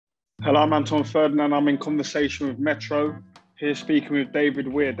Hello, I'm Anton Ferdinand. I'm in conversation with Metro. Here speaking with David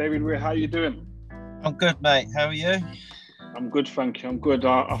Weir. David Weir, how are you doing? I'm good, mate. How are you? I'm good, thank you. I'm good.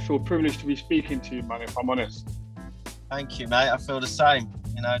 I feel privileged to be speaking to you, man, if I'm honest. Thank you, mate. I feel the same.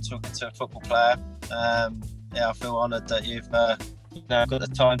 Talking to a football player. I feel honoured that you've got the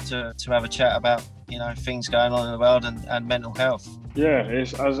time to have a chat about things going on in the world and mental health. Yeah,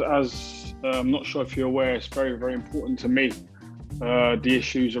 it's as I'm not sure if you're aware, it's very, very important to me. The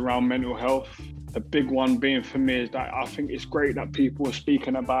issues around mental health. The big one being for me is that I think it's great that people are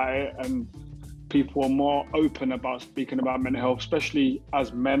speaking about it and people are more open about speaking about mental health, especially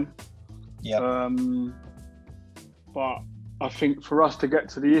as men. Yeah. But I think for us to get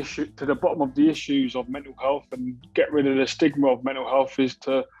to the bottom of the issues of mental health and get rid of the stigma of mental health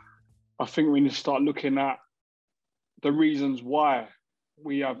I think we need to start looking at the reasons why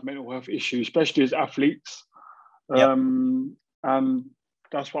we have mental health issues, especially as athletes. Yep. And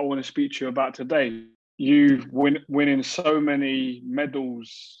that's what I want to speak to you about today. You've winning so many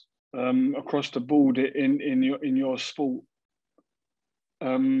medals across the board in your sport,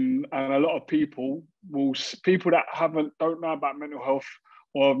 and a lot of people that don't know about mental health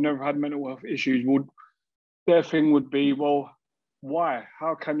or have never had mental health issues their thing would be, well, why?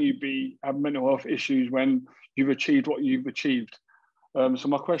 How can you have mental health issues when you've achieved what you've achieved? So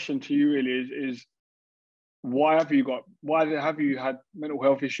my question to you really is why have you had mental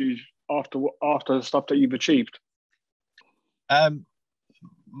health issues after the stuff that you've achieved?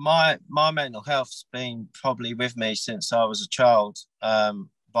 My mental health's been probably with me since I was a child, but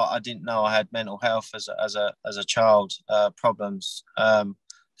I didn't know I had mental health as a child problems.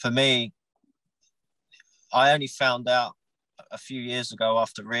 For me, I only found out a few years ago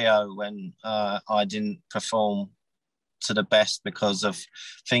after Rio when I didn't perform to the best because of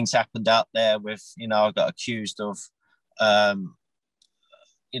things happened out there with, I got accused of,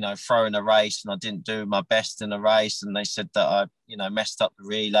 throwing a race and I didn't do my best in a race. And they said that I, messed up the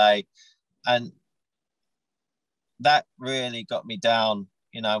relay. And that really got me down,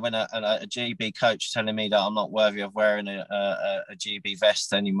 when a GB coach telling me that I'm not worthy of wearing a GB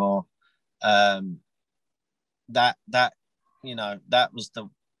vest anymore. That was the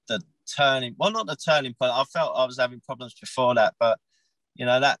turning, well, not the turning point. I felt I was having problems before that, but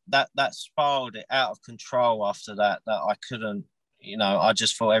that spiraled it out of control after that I couldn't, I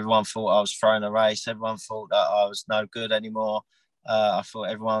just thought everyone thought I was throwing a race. Everyone thought that I was no good anymore. I thought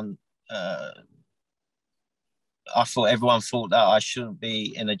everyone thought that I shouldn't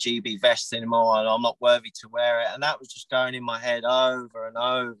be in a GB vest anymore and I'm not worthy to wear it. And that was just going in my head over and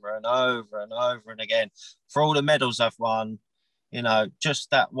over and over and over and again. For all the medals I've won,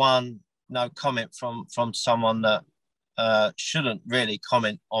 just that one comment from someone that shouldn't really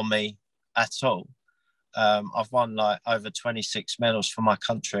comment on me at all. I've won like over 26 medals for my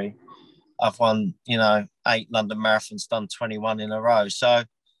country. I've won, 8 London marathons, done 21 in a row. So,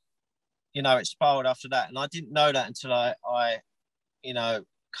 it spiraled after that. And I didn't know that until I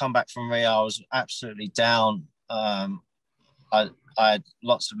come back from Rio. I was absolutely down. I had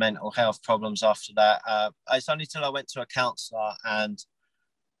lots of mental health problems after that. It's only till I went to a counsellor and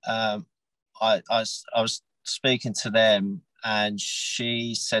I was speaking to them and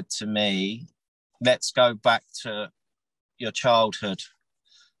she said to me, let's go back to your childhood.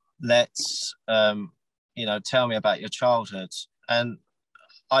 Let's, tell me about your childhood. And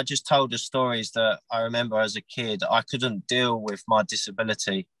I just told her stories that I remember as a kid. I couldn't deal with my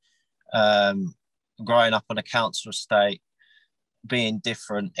disability, growing up on a council estate, being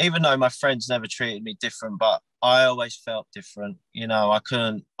different, even though my friends never treated me different, but I always felt different. I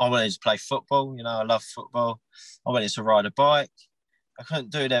wanted to play football. I love football. I wanted to ride a bike. I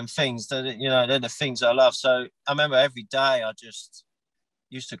couldn't do them things that, they're the things I love. So I remember every day I just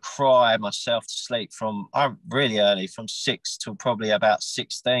used to cry myself to sleep from really early, from 6 till probably about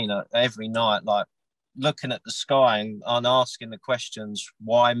 16 every night, like looking at the sky and asking the questions,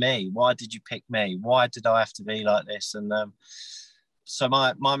 why me? Why did you pick me? Why did I have to be like this? And so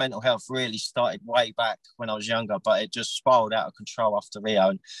my mental health really started way back when I was younger, but it just spiraled out of control after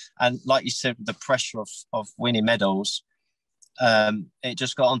Rio. And like you said, the pressure of winning medals, it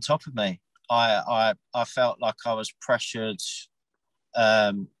just got on top of me. I felt like I was pressured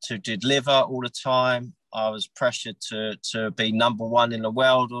to deliver all the time. I was pressured to be number one in the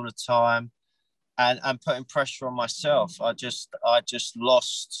world all the time, and putting pressure on myself. I just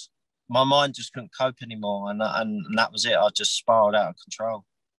lost. My mind just couldn't cope anymore, and that was it. I just spiraled out of control.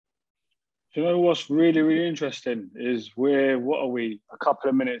 Do you know what's really, really interesting is a couple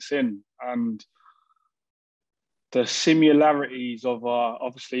of minutes in, and the similarities of our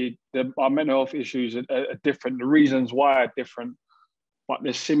mental health issues are different. The reasons why are different, but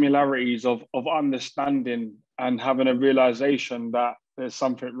the similarities of understanding and having a realization that there's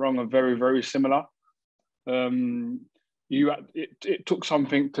something wrong are very, very similar. It took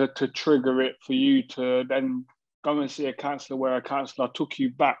something to trigger it for you to then go and see a counsellor, where a counsellor took you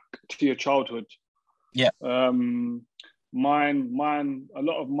back to your childhood. Yeah. Mine, a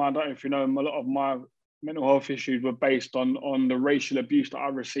lot of my, I don't know if you know, a lot of my mental health issues were based on the racial abuse that I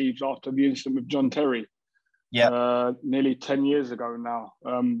received after the incident with John Terry. Yeah. Nearly 10 years ago now.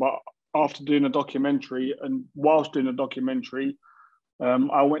 But after doing a documentary, and whilst doing a documentary,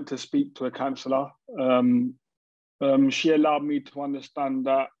 I went to speak to a counsellor. She allowed me to understand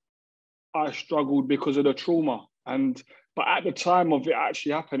that I struggled because of the trauma. But at the time of it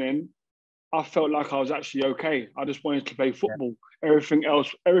actually happening, I felt like I was actually okay. I just wanted to play football. Yeah. Everything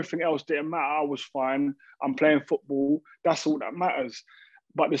else didn't matter. I was fine. I'm playing football. That's all that matters.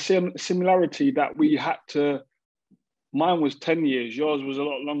 But the similarity that we had to, mine was 10 years. Yours was a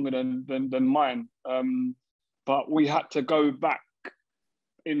lot longer than mine. But we had to go back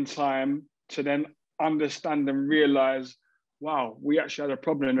in time to then understand and realize, wow, we actually had a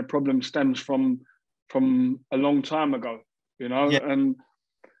problem, and the problem stems from a long time ago, you know. Yeah. And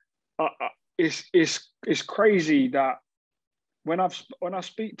it's crazy that when I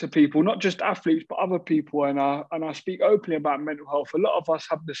speak to people, not just athletes but other people, and I speak openly about mental health, a lot of us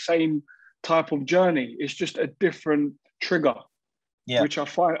have the same type of journey. It's just a different trigger, yeah, which I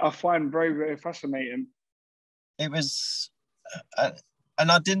find very, very fascinating. It was,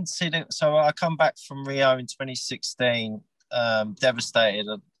 and I didn't see that. So I come back from Rio in 2016, devastated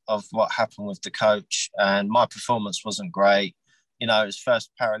of what happened with the coach, and my performance wasn't great. You know, it was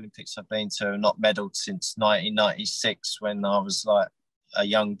first Paralympics I've been to, not medalled since 1996 when I was like a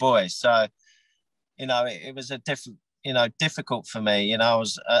young boy. So, you know, it was a difficult for me. You know, I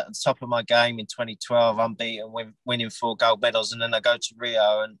was at the top of my game in 2012, unbeaten, winning 4 gold medals. And then I go to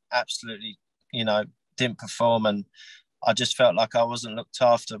Rio and absolutely, you know, didn't perform. And I just felt like I wasn't looked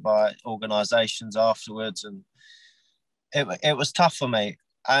after by organisations afterwards. And it was tough for me.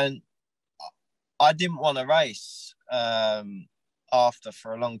 And I didn't want to race after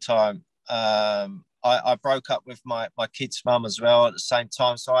for a long time. I broke up with my kid's mum as well at the same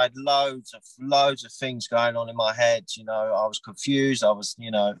time. So I had loads of things going on in my head. You know, I was confused. I was, you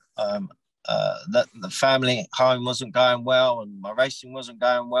know, the family home wasn't going well and my racing wasn't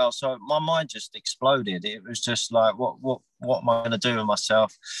going well. So my mind just exploded. It was just like, what am I going to do with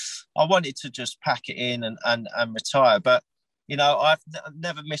myself? I wanted to just pack it in and retire. But, you know, I've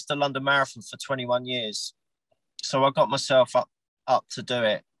never missed a London Marathon for 21 years. So I got myself up to do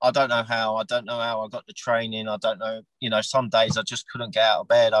it. I don't know how. I don't know how I got the training. I don't know. You know, some days I just couldn't get out of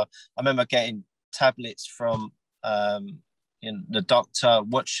bed. I remember getting tablets from the doctor.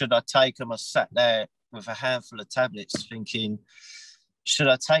 What should I take? And I sat there with a handful of tablets thinking, should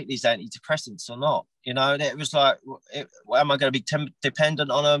I take these antidepressants or not? You know, and it was like, am I going to be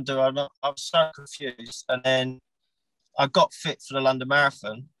dependent on them? Do I not? I was so confused. And then I got fit for the London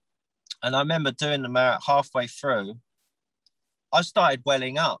Marathon. And I remember doing the marathon halfway through. I started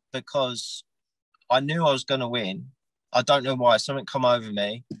welling up because I knew I was going to win. I don't know why. Something come over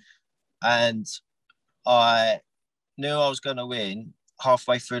me. And I knew I was going to win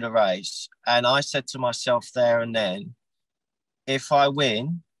halfway through the race. And I said to myself there and then, if I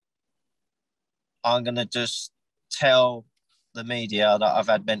win, I'm going to just tell the media that I've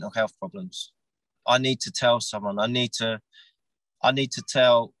had mental health problems. I need to tell someone. I need to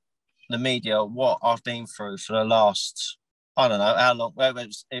tell the media what I've been through for the last, I don't know how long. Well,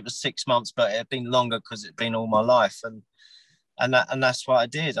 it was 6 months, but it had been longer because it'd been all my life, and that's what I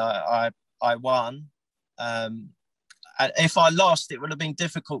did. I won, and if I lost, it would have been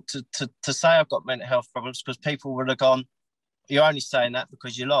difficult to say I've got mental health problems because people would have gone, "You're only saying that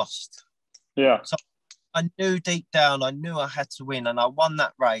because you lost." Yeah. So I knew deep down, I knew I had to win, and I won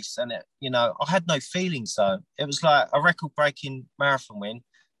that race. And it, you know, I had no feelings though. It was like a record-breaking marathon win,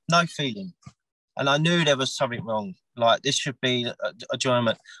 no feeling. And I knew there was something wrong. Like this should be a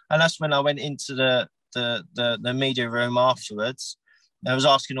enjoyment. And that's when I went into the media room afterwards. I was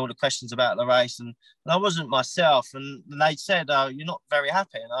asking all the questions about the race, and I wasn't myself. And they said, "Oh, you're not very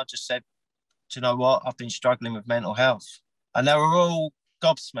happy." And I just said, "Do you know what? I've been struggling with mental health." And they were all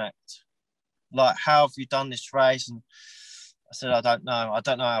gobsmacked. Like, "How have you done this race?" And I said, "I don't know. I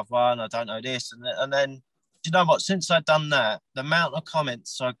don't know how I've won. I don't know this." And then, do you know what? Since I'd done that, the amount of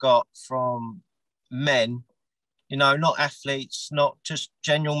comments I got from men, you know, not athletes, not just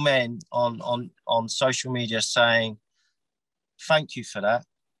genuine men on social media saying, "Thank you for that.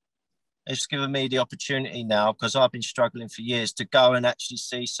 It's given me the opportunity now because I've been struggling for years to go and actually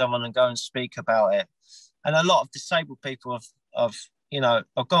see someone and go and speak about it." And a lot of disabled people have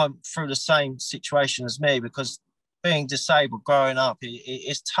have gone through the same situation as me, because being disabled growing up,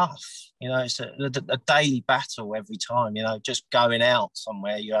 it's tough. It's a daily battle every time, just going out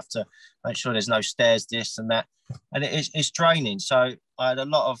somewhere. You have to make sure there's no stairs, this and that. And it's draining. So I had a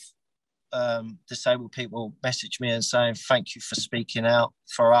lot of disabled people message me and saying, thank you for speaking out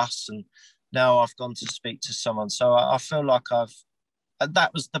for us. And now I've gone to speak to someone. So I feel like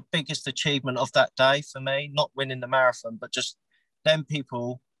that was the biggest achievement of that day for me, not winning the marathon, but just them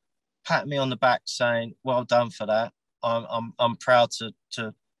people patting me on the back saying, well done for that. I'm proud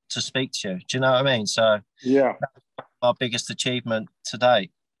to speak to you. Do you know what I mean? So yeah, that's our biggest achievement today.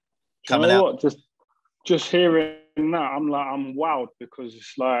 Coming out. What? Just hearing that, I'm wowed, because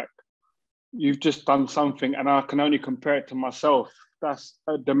it's like you've just done something, and I can only compare it to myself. That's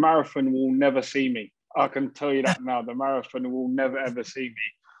the marathon will never see me. I can tell you that now. The marathon will never ever see me.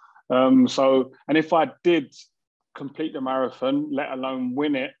 And if I did complete the marathon, let alone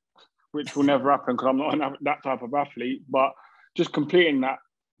win it, which will never happen because I'm not that type of athlete, but just completing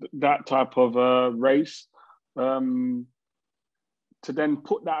that type of race, to then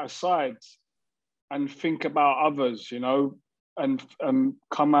put that aside and think about others, and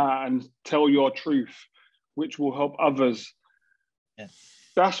come out and tell your truth, which will help others. Yeah.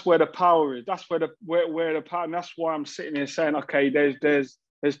 That's where the power is. That's where the power, and that's why I'm sitting here saying, okay, there's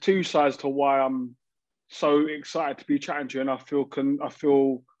two sides to why I'm so excited to be chatting to you, and I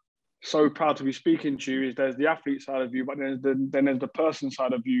feel so proud to be speaking to you. Is there's the athlete side of you, but then there's the person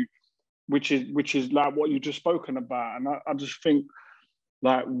side of you, which is like what you've just spoken about. And I just think,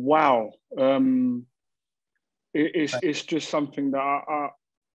 like, wow, it's just something that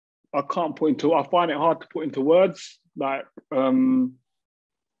I can't put into. I find it hard to put into words. Like,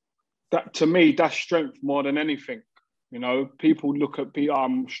 that to me, that's strength more than anything. People look at me,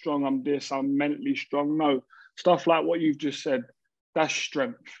 I'm strong, I'm this, I'm mentally strong. No, stuff like what you've just said, that's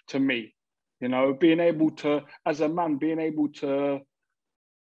strength to me. Being able to, as a man, being able to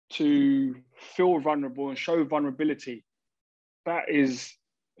feel vulnerable and show vulnerability, that is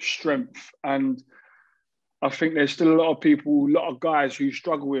strength. And I think there's still a lot of people, a lot of guys who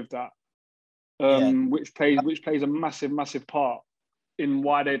struggle with that, which plays a massive, massive part in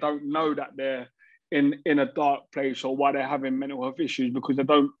why they don't know that they're in a dark place, or why they're having mental health issues, because they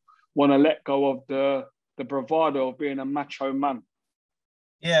don't want to let go of the bravado of being a macho man.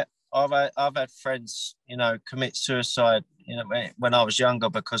 Yeah, I've had friends, commit suicide, when I was younger,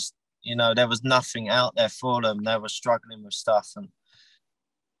 because there was nothing out there for them. They were struggling with stuff, and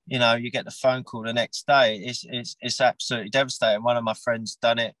you get the phone call the next day. It's absolutely devastating. One of my friends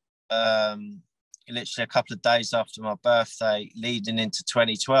done it literally a couple of days after my birthday, leading into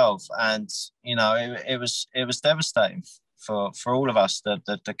 2012, and it was devastating for all of us,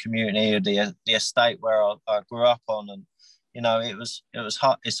 the community, the estate where I grew up on, and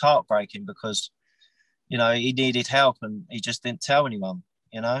it's heartbreaking, because he needed help and he just didn't tell anyone,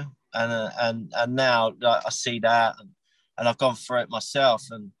 and now, like, I see that, and I've gone through it myself,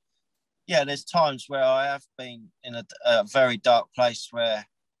 and yeah, there's times where I have been in a very dark place where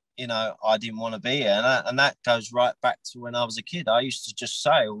I didn't want to be here, and that goes right back to when I was a kid. I used to just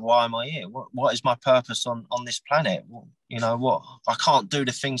say, why am I here? What is my purpose on this planet? What I can't do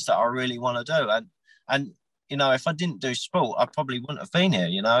the things that I really want to do, and if I didn't do sport, I probably wouldn't have been here.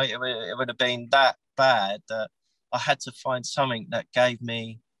 It would have been that bad that I had to find something that gave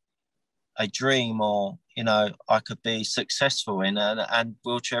me a dream, or I could be successful in, and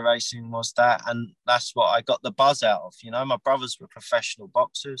wheelchair racing was that, and that's what I got the buzz out of. My brothers were professional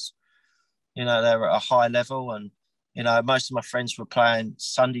boxers. They were at a high level, and most of my friends were playing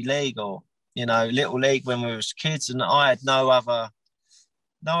Sunday league or little league when we was kids, and I had no other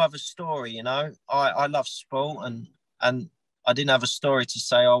story. I love sport, and I didn't have a story to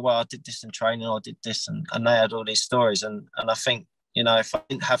say, oh well, I did this in training, or I did this, and they had all these stories, and I think if I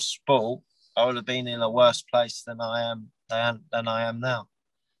didn't have sport, I would have been in a worse place than I am now.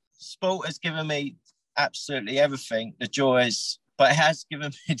 Sport has given me absolutely everything, the joys, but it has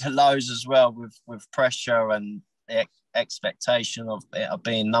given me the lows as well, with pressure and the expectation of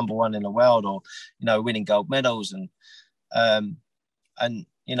being number one in the world, or winning gold medals, and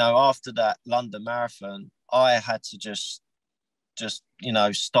after that London Marathon, I had to just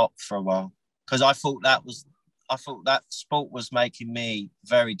stop for a while, because I thought that sport was making me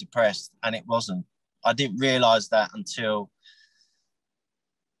very depressed, and it wasn't. I didn't realise that until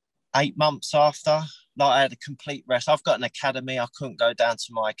 8 months after. Like, I had a complete rest. I've got an academy. I couldn't go down to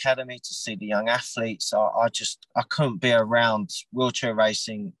my academy to see the young athletes. I couldn't be around wheelchair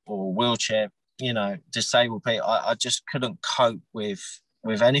racing or wheelchair, disabled people. I just couldn't cope with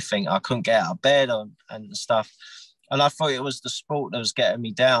anything. I couldn't get out of bed and stuff. And I thought it was the sport that was getting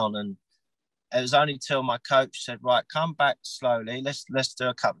me down. And it was only till my coach said, right, come back slowly. Let's do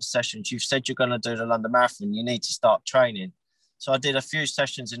a couple of sessions. You've said you're going to do the London Marathon. You need to start training. So I did a few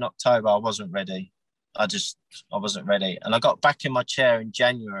sessions in October. I wasn't ready. I wasn't ready. And I got back in my chair in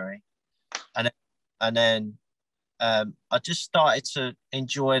January. And then I just started to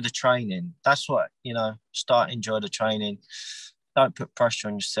enjoy the training. That's what, start enjoy the training. Don't put pressure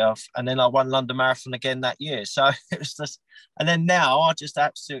on yourself. And then I won London Marathon again that year. So it was just, and then now I just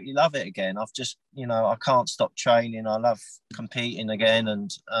absolutely love it again. I've just, I can't stop training. I love competing again,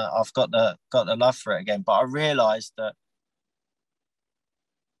 and I've got the love for it again. But I realised that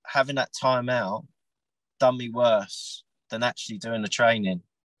having that time out done me worse than actually doing the training.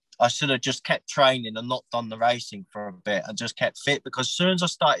 I should have just kept training and not done the racing for a bit and just kept fit, because as soon as I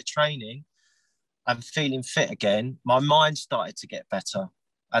started training and feeling fit again, my mind started to get better.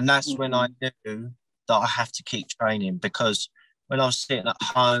 And that's when I knew that I have to keep training, because when I was sitting at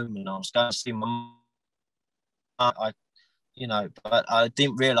home and I was going to see my mum, but I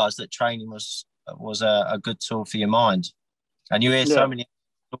didn't realise that training was a good tool for your mind. And you hear so many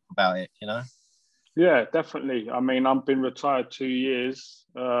talk about it, Yeah, definitely. I mean, I've been retired 2 years.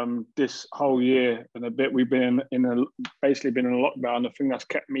 This whole year and a bit, we've been basically been in a lockdown. The thing that's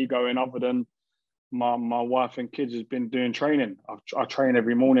kept me going, other than my wife and kids, has been doing training. I train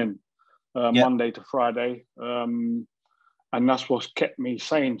every morning, Monday to Friday, and that's what's kept me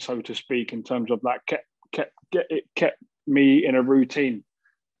sane, so to speak, in terms of that kept me in a routine.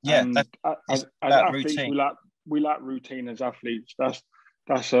 Yeah, and as athletes, routine. we lack routine as athletes.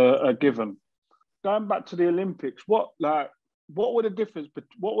 That's a given. Going back to the Olympics, what were the difference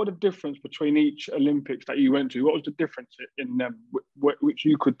between each Olympics that you went to? What was the difference in them, which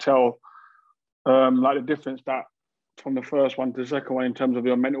you could tell, like the difference that from the first one to the second one in terms of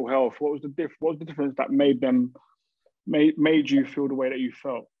your mental health? What was the difference that made you feel the way that you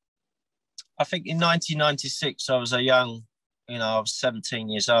felt? I think in 1996, I was I was 17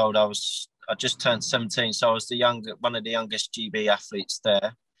 years old. I just turned 17, so I was one of the youngest GB athletes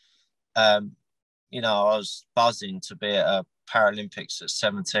there. I was buzzing to be at a Paralympics at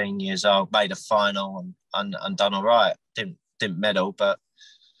 17 years old, made a final and done all right. Didn't medal, but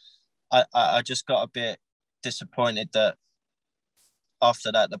I just got a bit disappointed that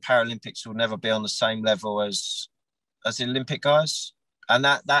after that, the Paralympics will never be on the same level as the Olympic guys. And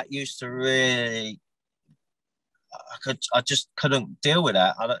that used to really, I just couldn't deal with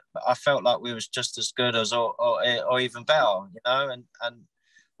that. I felt like we was just as good as or even better, and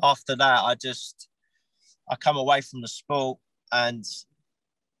after that, I come away from the sport and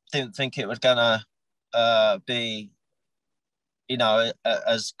didn't think it was gonna be,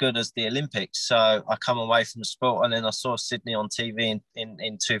 as good as the Olympics. So I come away from the sport, and then I saw Sydney on TV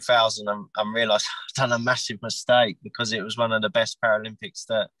in 2000 and realised I'd done a massive mistake, because it was one of the best Paralympics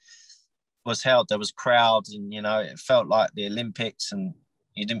that was held. There was crowds, and it felt like the Olympics, and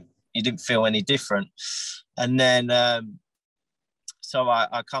you didn't feel any different. And then so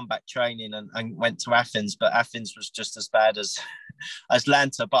I come back training and went to Athens, but Athens was just as bad as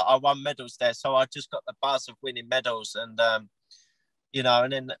Atlanta. But I won medals there, so I just got the buzz of winning medals, and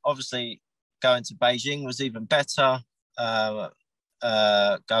and then obviously going to Beijing was even better. Going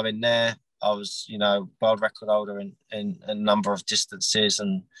there, I was world record holder in a number of distances,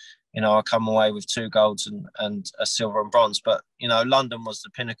 and I come away with 2 golds and a silver and bronze. But London was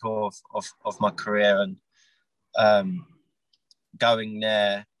the pinnacle of my career, and going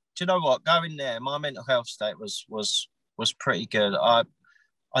there, do you know what? Going there, my mental health state was pretty good. I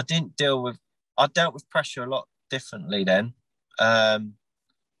dealt with pressure a lot differently then. A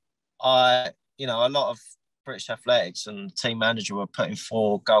lot of British athletics and team manager were putting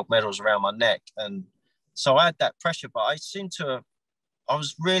 4 gold medals around my neck, and so I had that pressure. But I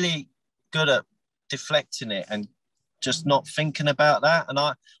was really good at deflecting it and just not thinking about that. And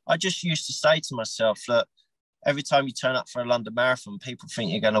I just used to say to myself that every time you turn up for a London Marathon, people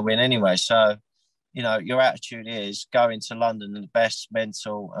think you're going to win anyway. So, your attitude is go into London in the best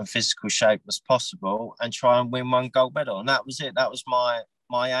mental and physical shape as possible and try and win 1 gold medal. And that was it. That was my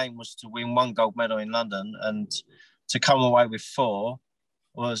aim, was to win 1 gold medal in London, and to come away with 4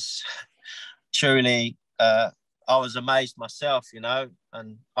 was truly, I was amazed myself, and I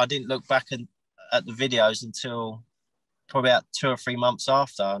didn't look back at the videos until probably about 2 or 3 months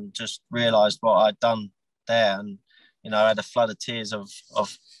after, and just realised what I'd done there. And I had a flood of tears of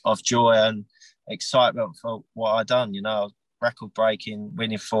joy and excitement for what I'd done. Record breaking,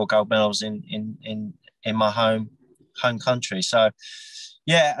 winning 4 gold medals in my home country. So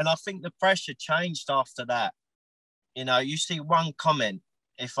yeah, and I think the pressure changed after that. You see one comment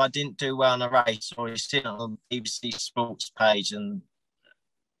if I didn't do well in a race, or you see it on BBC Sports page, and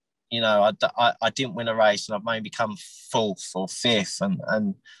I didn't win a race, and I've maybe come fourth or fifth,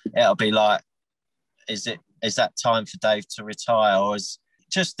 and it'll be like, is that time for Dave to retire? Or is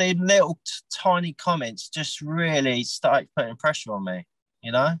just the little tiny comments just really started putting pressure on me,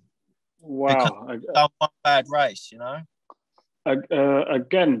 because Wow. I've done one bad race,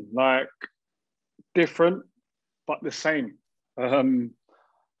 Again, like different, but the same.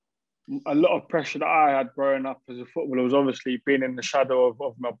 A lot of pressure that I had growing up as a footballer was obviously being in the shadow of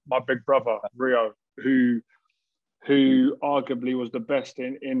my big brother, Rio, who arguably was the best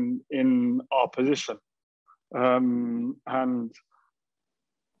in our position. And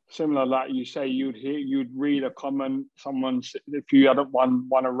similar, like you say, you'd read a comment, if you hadn't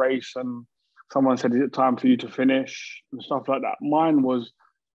won a race and someone said, is it time for you to finish and stuff like that. Mine was,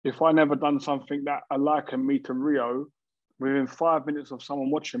 if I never done something that I likened me to Rio, within 5 minutes of someone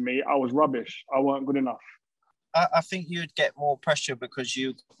watching me, I was rubbish. I weren't good enough. I think you'd get more pressure because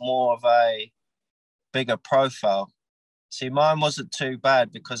you got more of a bigger profile. See, mine wasn't too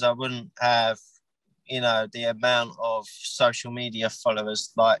bad because I wouldn't have, the amount of social media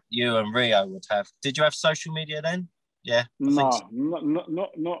followers like you and Rio would have. Did you have social media then? Yeah. No, so.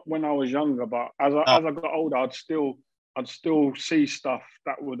 not when I was younger. But as I got older, I'd still see stuff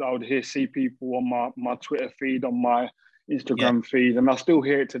I would see people on my Twitter feed, on my Instagram feed, and I still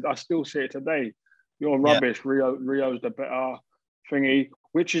see it today. You're rubbish. Rio's the better thingy,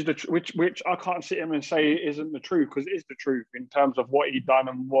 which I can't sit him and say isn't the truth, because it is the truth in terms of what he done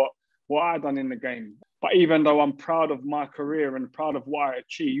and what I done in the game. But even though I'm proud of my career and proud of what I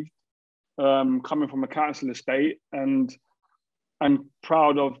achieved, coming from a council estate, and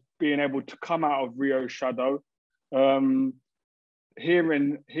proud of being able to come out of Rio's shadow, hearing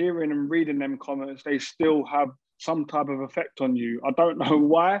and reading them comments, they still have some type of effect on you. I don't know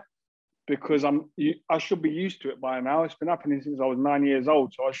why, because I should be used to it by now. It's been happening since I was 9 years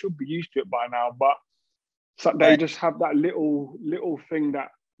old, so I should be used to it by now. But they just have that little thing that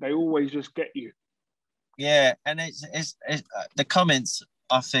they always just get you. Yeah, and it's the comments.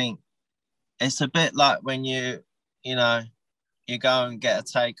 I think it's a bit like when you go and get a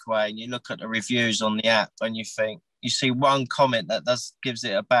takeaway and you look at the reviews on the app and you think, you see one comment that gives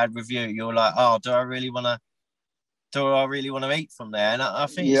it a bad review. You're like, oh, do I really want to eat from there? And I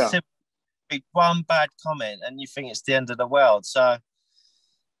think it's simply one bad comment and you think it's the end of the world. So,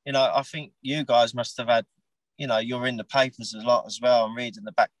 I think you guys must have had, you're in the papers a lot as well and reading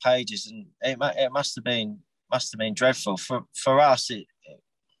the back pages, and it must have been dreadful. For us, it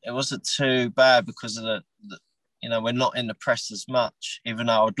wasn't too bad because of the we're not in the press as much, even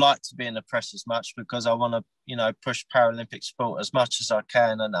though I would like to be in the press as much, because I want to, push Paralympic sport as much as I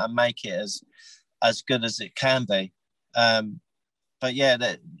can and make it as good as it can be. But yeah,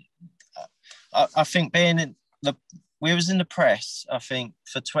 I think we was in the press, I think,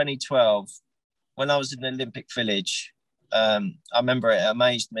 for 2012, when I was in the Olympic Village. I remember it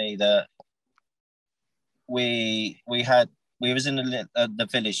amazed me that we was in the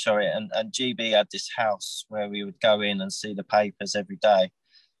village, sorry, and GB had this house where we would go in and see the papers every day.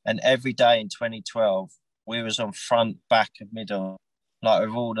 And every day in 2012, we was on front, back and middle, like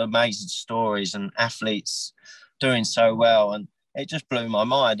with all the amazing stories and athletes doing so well. And it just blew my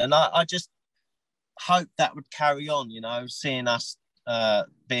mind. And I just hope that would carry on, seeing us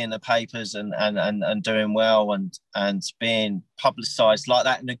being in the papers and doing well and being publicised like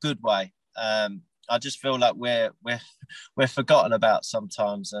that in a good way. I just feel like we're forgotten about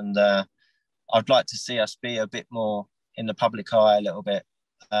sometimes, and I'd like to see us be a bit more in the public eye a little bit,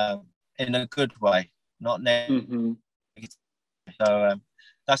 in a good way, not negative. Mm-hmm. So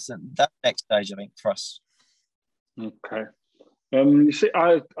that's next stage, I think, for us. Okay. You see,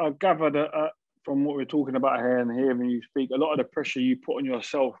 I gathered from what we're talking about here and hearing you speak, a lot of the pressure you put on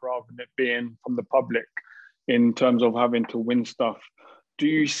yourself rather than it being from the public, in terms of having to win stuff. Do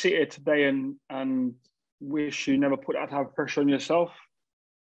you sit here today and wish you never put that type of pressure on yourself?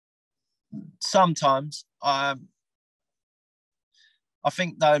 Sometimes. I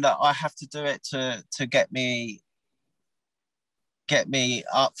think, though, that I have to do it to get me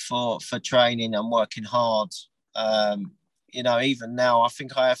up for training and working hard. Even now, I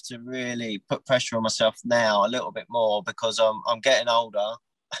think I have to really put pressure on myself now a little bit more, because I'm getting older,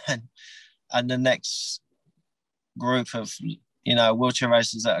 and the next group of wheelchair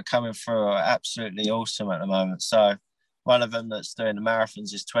racers that are coming through are absolutely awesome at the moment. So one of them that's doing the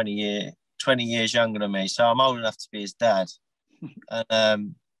marathons is 20 years younger than me, so I'm old enough to be his dad.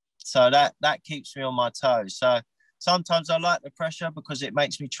 And so that keeps me on my toes. So sometimes I like the pressure because it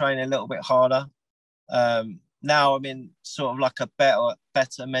makes me train a little bit harder. now I'm in sort of like a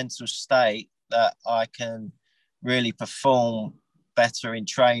better mental state that I can really perform better in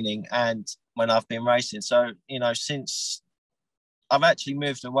training and when I've been racing. So, since I've actually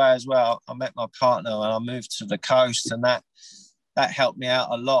moved away as well, I met my partner and I moved to the coast, and that helped me out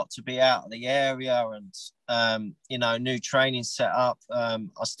a lot to be out of the area and, new training set up. I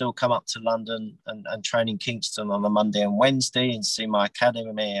still come up to London and train in Kingston on a Monday and Wednesday and see my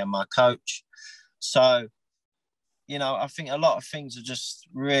academy and my coach. So, I think a lot of things are just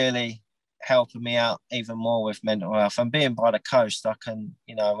really helping me out even more with mental health. And being by the coast, I can,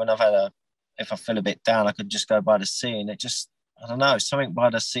 when if I feel a bit down, I could just go by the sea, and it just, I don't know, something by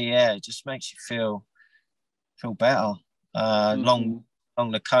the sea air just makes you feel better. Along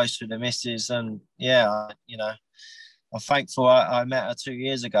the coast with the missus, and I'm thankful I met her 2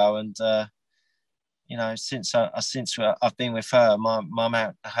 years ago, and since I've been with her, my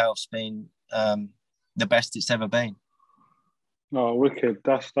mental health's been the best it's ever been. Oh, wicked!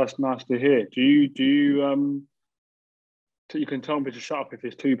 That's nice to hear. Do you you can tell me to shut up if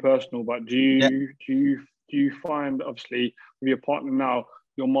it's too personal, but do you find, obviously with your partner now,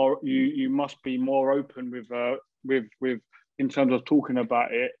 you must be more open with in terms of talking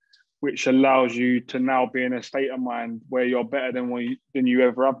about it, which allows you to now be in a state of mind where you're better than you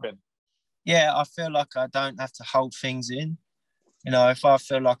ever have been? Yeah, I feel like I don't have to hold things in. If I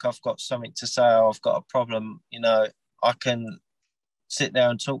feel like I've got something to say or I've got a problem, I can sit there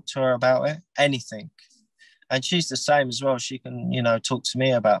and talk to her about it, anything. And she's the same as well. She can, talk to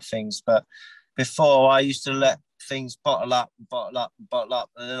me about things. But before, I used to let things bottle up, and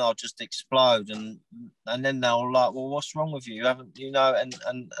then I'll just explode. And then they'll like, well, what's wrong with you? You haven't, and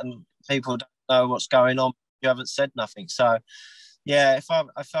people don't know what's going on. You haven't said nothing. So, yeah, if I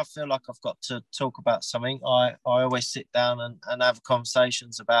feel like I've got to talk about something, I always sit down and have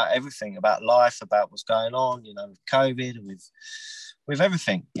conversations about everything, about life, about what's going on, with COVID and with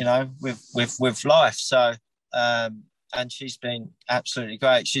everything, with life. So, and she's been absolutely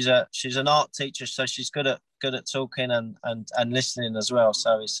great. She's an art teacher, so she's good at talking and listening as well.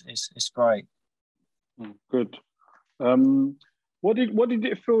 So it's great. Good. What did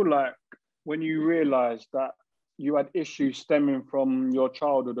it feel like when you realised that you had issues stemming from your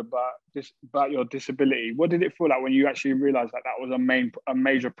childhood about your disability? What did it feel like when you actually realised that was a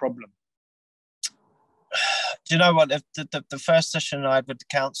major problem? Do you know what? The first session I had with the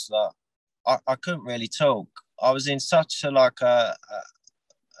counsellor, I couldn't really talk. I was in such a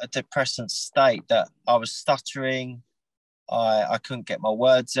depressant state that I was stuttering. I couldn't get my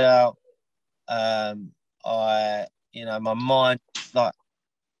words out. My mind like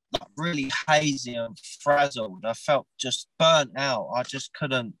really hazy and frazzled. I felt just burnt out. I just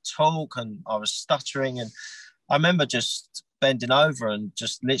couldn't talk, and I was stuttering. And I remember just bending over and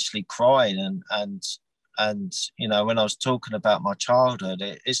just literally crying. And when I was talking about my childhood,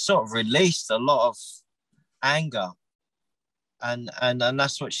 it sort of released a lot of anger. And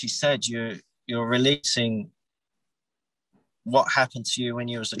that's what she said. You're releasing what happened to you when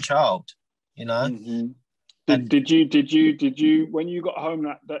you was a child. Mm-hmm. Did you when you got home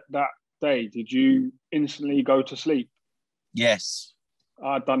that day, did you instantly go to sleep? Yes.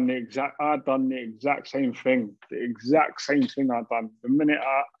 I'd done the exact same thing. The exact same thing I'd done. The minute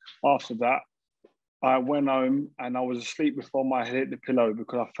after that, I went home and I was asleep before my head hit the pillow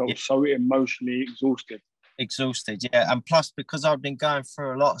because I felt so emotionally exhausted. Yeah. And plus, because I've been going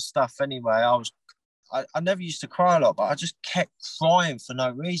through a lot of stuff anyway, I never used to cry a lot, but I just kept crying for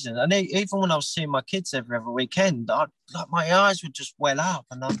no reason. And even when I was seeing my kids every other weekend, my eyes would just well up,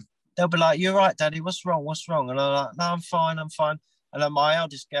 and they'll be like, "You're right, Daddy. What's wrong? What's wrong?" And I'm like, "No, I'm fine. I'm fine." And then my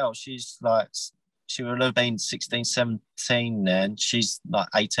eldest girl, she's like, she would have been 16, 17 then. She's like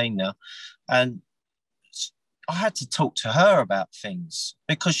 18 now, and I had to talk to her about things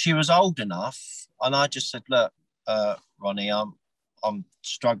because she was old enough. And I just said, "Look, Ronnie, I'm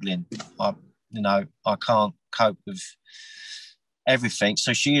struggling. I can't cope with everything."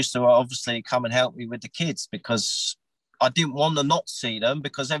 So she used to obviously come and help me with the kids because I didn't want to not see them,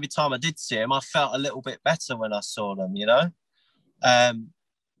 because every time I did see them, I felt a little bit better when I saw them,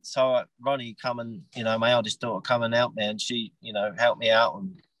 So Ronnie come and, my eldest daughter come and help me, and she, helped me out,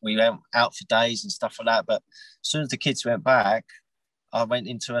 and we went out for days and stuff like that. But as soon as the kids went back, I went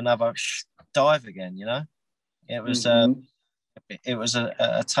into another dive again, It was it was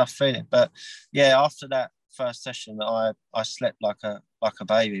a tough feeling. But yeah, after that first session, I slept like a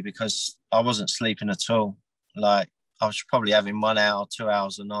baby, because I wasn't sleeping at all. Like, I was probably having 1 hour, 2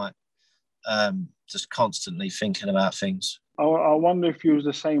 hours a night, just constantly thinking about things. I wonder if you was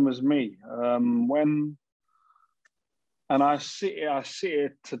the same as me. When And I sit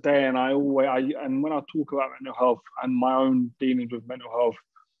here today, and and when I talk about mental health and my own dealings with mental health,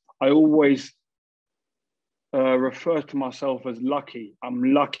 I always refer to myself as lucky.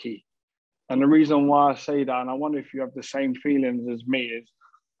 I'm lucky. And the reason why I say that, and I wonder if you have the same feelings as me, is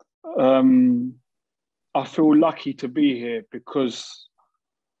I feel lucky to be here, because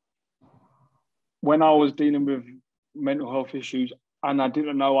when I was dealing with mental health issues and I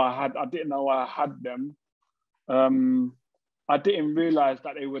didn't know I had them, I didn't realize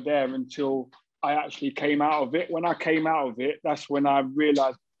that they were there until I actually came out of it. When I came out of it, that's when I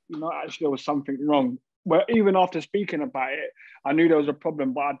realized, actually there was something wrong. Well, even after speaking about it, I knew there was a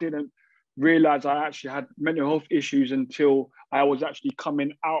problem, but I didn't realize I actually had mental health issues until I was actually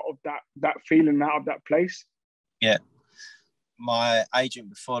coming out of that feeling, out of that place. Yeah. My agent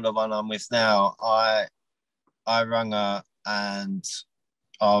before the one I'm with now, I rang her and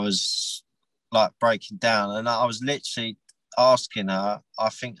I was like breaking down, and I was literally asking her, I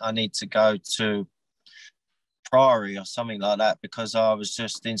think I need to go to Priory or something like that, because I was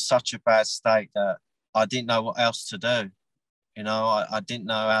just in such a bad state that I didn't know what else to do. I didn't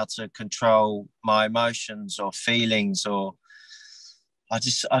know how to control my emotions or feelings, or I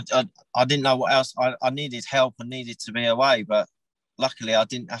didn't know what else. I needed help and needed to be away, but luckily I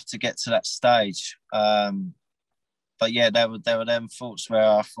didn't have to get to that stage. But yeah, there were them thoughts where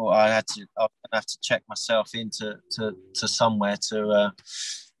I thought I was gonna have to check myself into somewhere to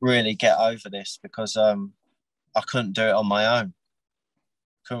really get over this, because I couldn't do it on my own.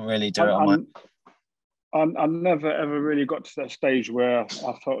 Couldn't really do it on my own. I never ever really got to that stage where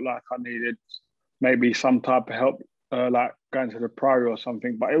I felt like I needed maybe some type of help, like going to the Priory or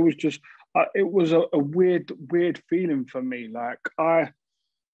something. But it was just, it was a weird feeling for me. Like I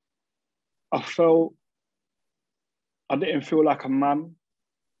felt, I didn't feel like a man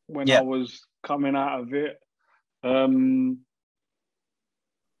when I was coming out of it. I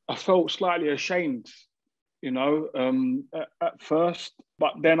felt slightly ashamed, at first.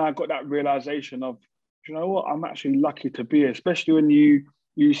 But then I got that realization of, you know what, I'm actually lucky to be here, especially when you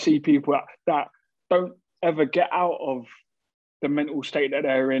see people that don't ever get out of the mental state that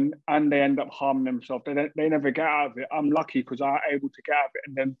they're in, and they end up harming themselves. They never get out of it. I'm lucky because I'm able to get out of it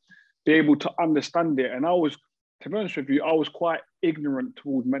and then be able to understand it. And to be honest with you, I was quite ignorant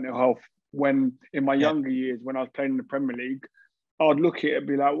towards mental health when, in my younger years, when I was playing in the Premier League. I would look at it and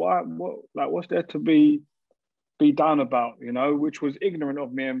be like, what's there to be down about, which was ignorant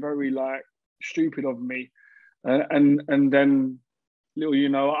of me and very like stupid of me. And then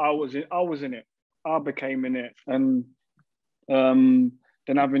little, I was in it. I became in it. And then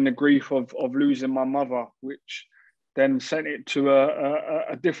having the grief of losing my mother, which then sent it to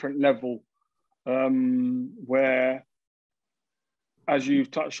a different level, where, as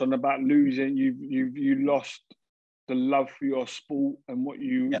you've touched on about losing, you lost the love for your sport and what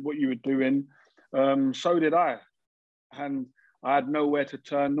you were doing. So did I, and I had nowhere to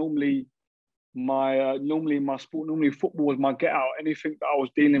turn. Normally my sport, football was my get out. Anything that I was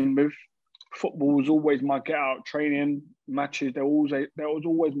dealing with, football was always my get out. Training, matches, there was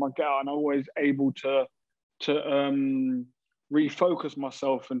always my get out, and I was always able to refocus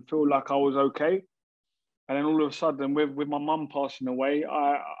myself and feel like I was okay. And then all of a sudden, with my mum passing away,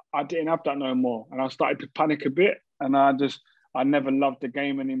 I didn't have that no more, and I started to panic a bit, and I never loved the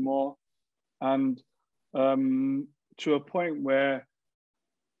game anymore, and to a point where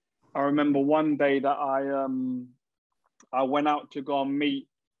I remember one day that I went out to go and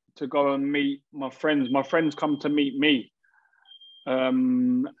meet my friends. My friends come to meet me,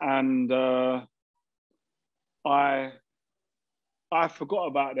 and I forgot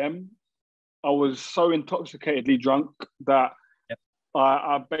about them. I was so intoxicatedly drunk that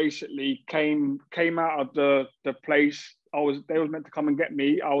I basically came out of the place. They was meant to come and get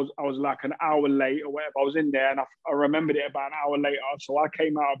me. I was like an hour late or whatever. I was in there, and I remembered it about an hour later. So I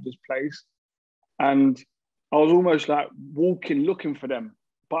came out of this place, and I was almost like walking, looking for them.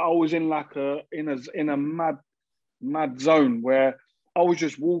 But I was in like in a mad zone where I was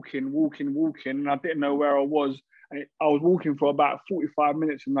just walking, and I didn't know where I was. And I was walking for about 45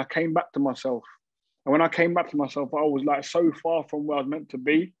 minutes, and I came back to myself. And when I came back to myself, I was like so far from where I was meant to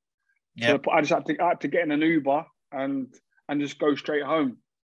be. Yeah. So I had to get in an Uber and just go straight home,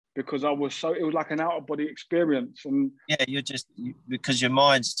 because it was like an out of body experience. And because your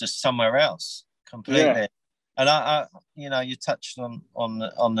mind's just somewhere else completely. Yeah. And I you touched on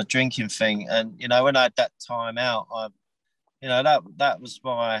the drinking thing, and when I had that time out, that was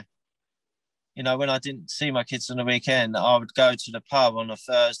my you know, when I didn't see my kids on the weekend, I would go to the pub on a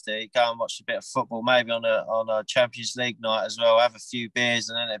Thursday, go and watch a bit of football, maybe on a Champions League night as well, have a few beers,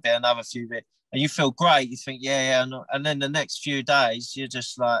 and then it'd be another few beers. And you feel great. You think, yeah. And then the next few days, you're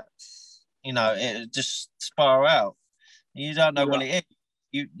just like, you know, it just spiral out. You don't know what it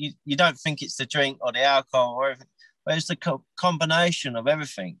is. You don't think it's the drink or the alcohol or everything, but it's the combination of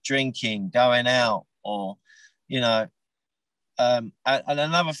everything: drinking, going out, or, you know. And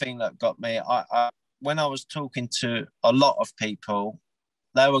another thing that got me, I when I was talking to a lot of people,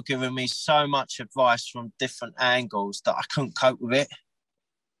 they were giving me so much advice from different angles that I couldn't cope with it.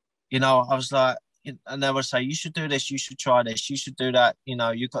 You know, I was like, and they would say, you should do this, you should try this, you should do that. You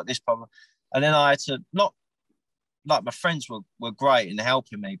know, you've got this problem. And then I had to, not like, my friends were great in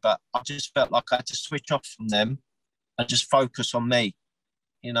helping me, but I just felt like I had to switch off from them and just focus on me.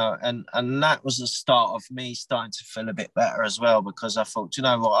 You know, and that was the start of me starting to feel a bit better as well, because I thought, you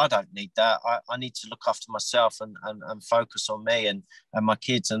know what, I don't need that. I need to look after myself and focus on me and my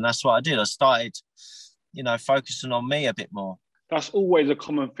kids. And that's what I did. I started, you know, focusing on me a bit more. That's always a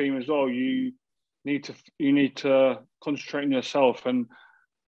common theme as well. You need to concentrate on yourself. And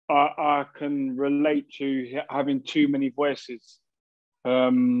I can relate to having too many voices.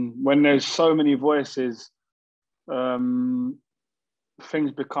 When there's so many voices,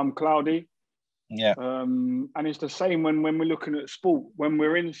 things become cloudy. Yeah. And it's the same when we're looking at sport. When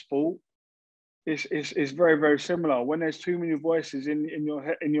we're in sport, it's very, very similar. When there's too many voices in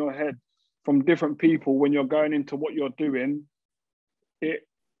your head from different people, when you're going into what you're doing,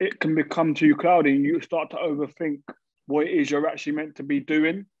 it can become too cloudy, and you start to overthink what it is you're actually meant to be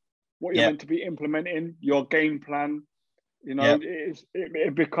doing, what you're meant to be implementing, your game plan. You know,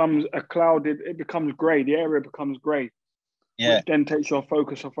 it becomes it becomes grey. The area becomes grey. Which then takes your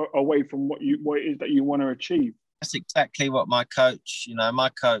focus away from what it is that you want to achieve. That's exactly what my coach,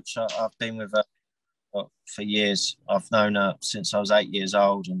 I've been with her for years. I've known her since I was 8 years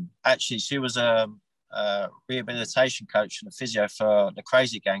old. And actually, she was a rehabilitation coach and a physio for the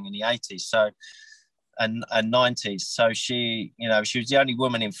Crazy Gang in the 80s and 90s. So she was the only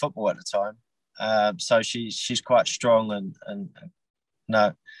woman in football at the time. So she's quite strong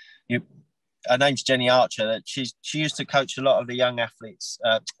her name's Jenny Archer. That she used to coach a lot of the young athletes,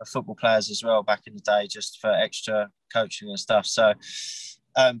 football players as well back in the day, just for extra coaching and stuff. So,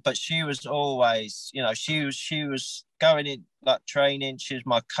 but she was always, you know, she was going in like training. She was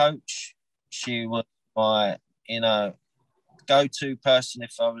my coach. She was my, you know, go-to person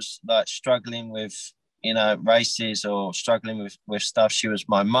if I was like struggling with, you know, races or struggling with stuff. She was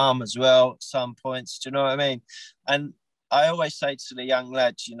my mum as well at some points. Do you know what I mean? And I always say to the young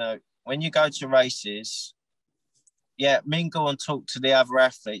lads, you know, when you go to races, mingle and talk to the other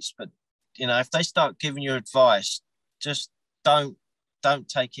athletes, but, you know, if they start giving you advice, just don't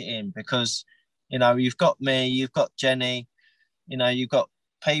take it in, because, you know, you've got me, you've got Jenny, you know, you've got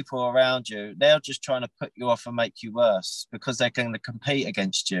people around you. They're just trying to put you off and make you worse because they're going to compete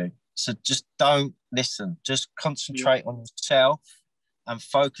against you. So just don't listen. Just concentrate on yourself and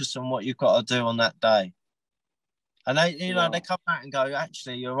focus on what you've got to do on that day. And they, you know, they come out and go,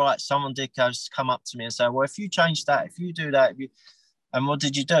 actually, you're right. Someone did come up to me and say, well, if you change that, if you do that, and what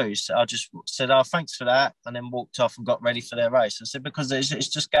did you do? So I just said, oh, thanks for that. And then walked off and got ready for their race. I said, because it's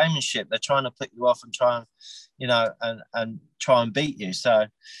just gamemanship. They're trying to put you off and try and, you know, and try and beat you. So,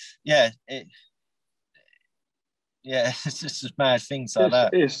 it's just mad things like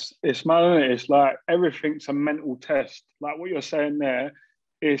that. It's mad, isn't it? It's like everything's a mental test. Like what you're saying there,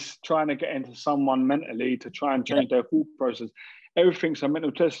 is trying to get into someone mentally to try and change their thought process. Everything's a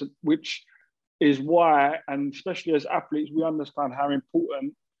mental test, which is why, and especially as athletes, we understand how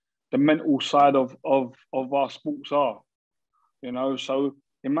important the mental side of our sports are. You know, so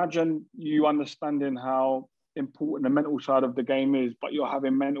imagine you understanding how important the mental side of the game is, but you're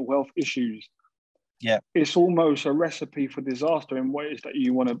having mental health issues. Yeah, it's almost a recipe for disaster in what it is that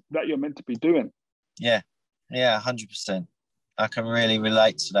you're meant to be doing. Yeah, 100%. I can really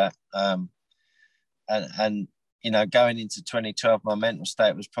relate to that. And you know, going into 2012, my mental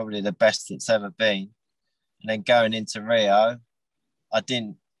state was probably the best it's ever been. And then going into Rio, I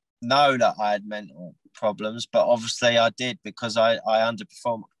didn't know that I had mental problems, but obviously I did because I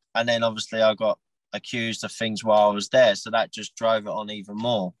underperformed. And then obviously I got accused of things while I was there. So that just drove it on even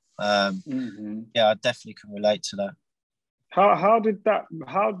more. Yeah, I definitely can relate to that. How did that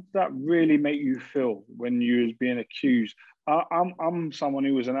really make you feel when you was being accused? I'm someone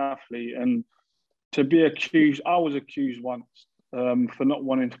who was an athlete, and to be accused, I was accused once for not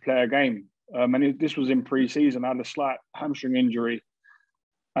wanting to play a game. This was in pre-season. I had a slight hamstring injury,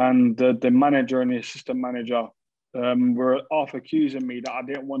 and the manager and the assistant manager were off accusing me that I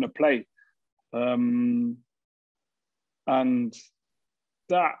didn't want to play. And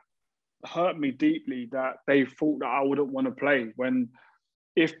that hurt me deeply, that they thought that I wouldn't want to play, when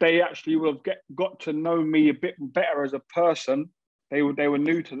if they actually would have got to know me a bit better as a person, they were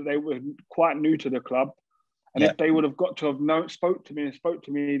quite new to the club. And if they would have got to have spoke to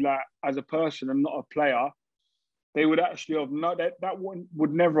me like as a person and not a player, they would actually have known that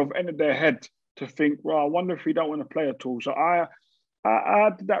would never have entered their head to think, well, I wonder if he don't want to play at all. So how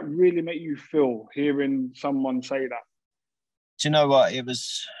did that really make you feel, hearing someone say that? Do you know what?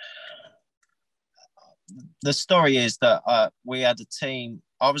 The story is that we had a team.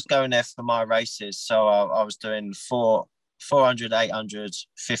 I was going there for my races. So I was doing 400, 800,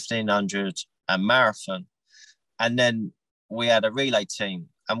 1500 and marathon. And then we had a relay team,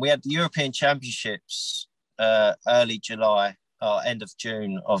 and we had the European Championships early July or end of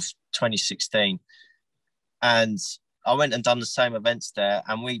June of 2016. And I went and done the same events there,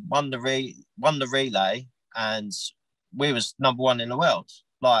 and we won the relay, and we was number one in the world.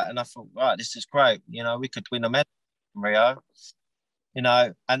 And I thought, right, this is great. We could win a medal in Rio. And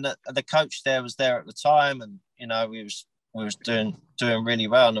the coach there was there at the time, and we was doing really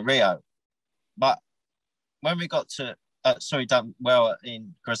well in the Rio. But when we got to done well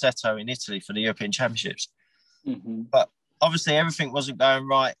in Grosseto in Italy for the European Championships. Mm-hmm. But obviously everything wasn't going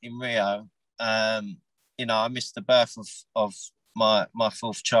right in Rio. I missed the birth of my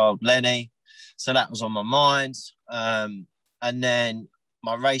fourth child, Lenny. So that was on my mind. And then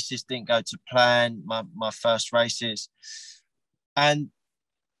my races didn't go to plan, my first races. And,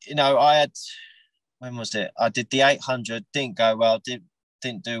 I had, when was it? I did the 800, didn't go well,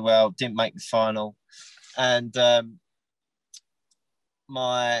 didn't do well, didn't make the final. And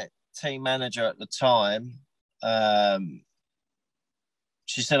my team manager at the time,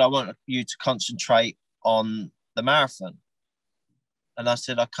 she said, I want you to concentrate on the marathon. And I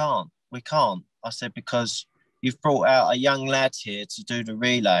said, we can't. I said, because you've brought out a young lad here to do the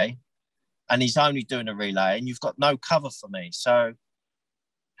relay, and he's only doing a relay, and you've got no cover for me. So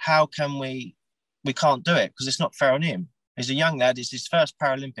how can we can't do it, because it's not fair on him. He's a young lad, it's his first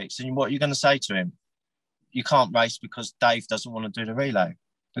Paralympics. And what are you going to say to him? You can't race because Dave doesn't want to do the relay.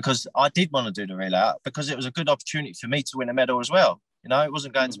 Because I did want to do the relay, because it was a good opportunity for me to win a medal as well. It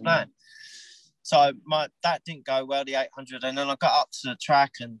wasn't going to plan. So that didn't go well, the 800. And then I got up to the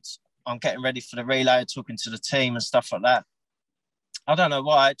track and I'm getting ready for the relay, talking to the team and stuff like that. I don't know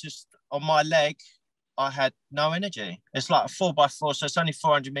why, just on my leg, I had no energy. It's like a 4x4, so it's only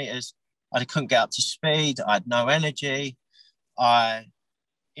 400 meters. I couldn't get up to speed. I had no energy.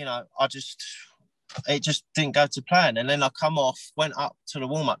 It just didn't go to plan. And then I come off, went up to the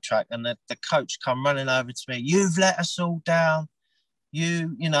warm-up track, and the coach come running over to me. You've let us all down. You're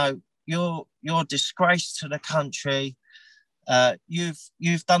disgrace to the country.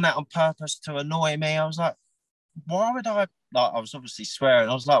 You've done that on purpose to annoy me. I was like, why would I? I was obviously swearing.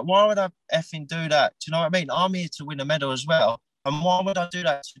 I was like, why would I effing do that? Do you know what I mean? I'm here to win a medal as well. And why would I do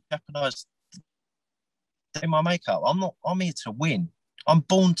that to jeopardize my makeup? I'm here to win. I'm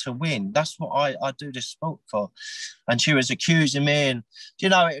born to win. That's what I do this sport for. And she was accusing me. And, it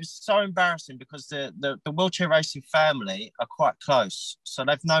was so embarrassing, because the wheelchair racing family are quite close. So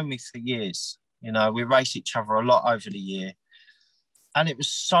they've known me for years. We race each other a lot over the year. And it was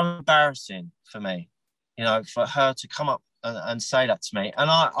so embarrassing for me, for her to come up and say that to me. And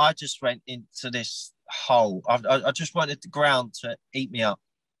I just went into this hole. I just wanted the ground to eat me up.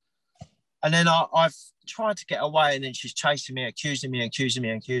 And then I've tried to get away, and then she's chasing me, accusing me.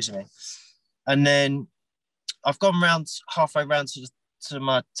 And then I've gone halfway round to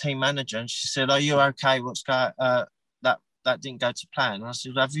my team manager, and she said, "Are you okay? What's going? That didn't go to plan." And I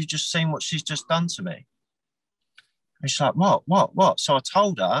said, "Have you just seen what she's just done to me?" And she's like, "What?" So I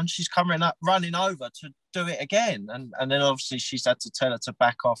told her, and she's coming up, running over to do it again. And then obviously she's had to tell her to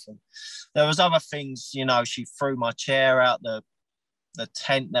back off. And there was other things, she threw my chair out the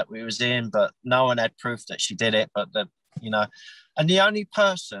tent that we was in, but no one had proof that she did it. But and the only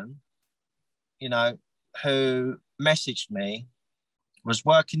person, who messaged me, was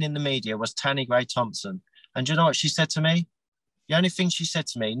working in the media, was Tanny Gray Thompson. And do you know what she said to me? The only thing she said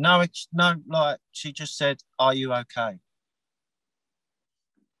to me, she just said, "Are you okay?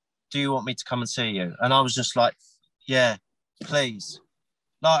 Do you want me to come and see you?" And I was just like, "Yeah, please."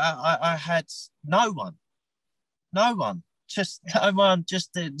 I had no one, just no one,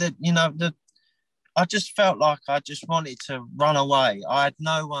 just I just felt like I just wanted to run away. I had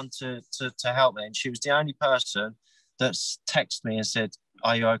no one to help me. And she was the only person that texted me and said,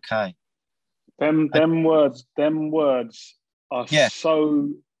 "Are you okay?" Them words are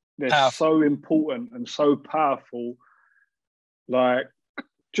powerful. so important and so powerful. Like,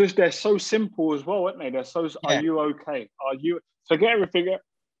 just they're so simple as well, aren't they? They're so. Are Yeah. you okay? Are you forget everything?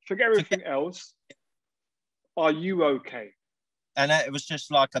 Forget everything else. Are you okay? And it was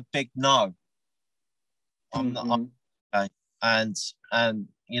just like a big no. I'm not Mm-hmm. okay. And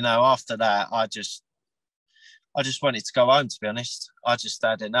you know, after that, I just wanted to go home. To be honest, I just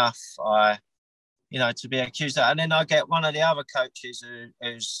had enough. You know, to be accused of that. And then I get one of the other coaches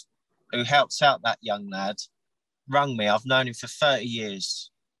who helps out that young lad, rung me. I've known him for 30 years.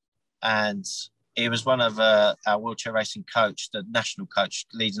 And he was one of our wheelchair racing coach, the national coach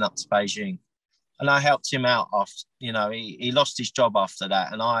leading up to Beijing. And I helped him out after, you know, he lost his job after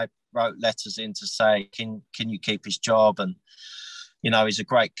that. And I wrote letters in to say, can you keep his job? And, you know, he's a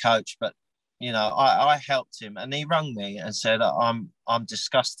great coach, but you know, I helped him, and he rang me and said, I'm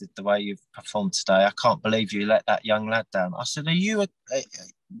disgusted the way you've performed today. I can't believe you let that young lad down. I said, you've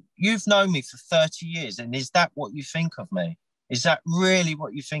known me for 30 years, and is that what you think of me? Is that really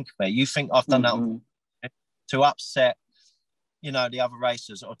what you think of me? You think I've done Mm-hmm. that to upset, you know, the other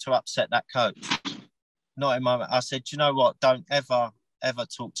racers, or to upset that coach? Not in my. I said, you know what? Don't ever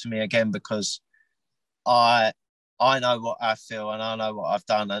talk to me again, because I know what I feel and I know what I've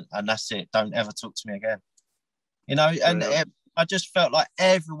done, and that's it. Don't ever talk to me again. You know, and I just felt like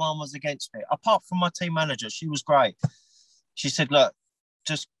everyone was against me, apart from my team manager. She was great. She said, look,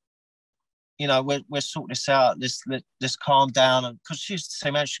 just, you know, we'll sort this out. Let's calm down. And because she's the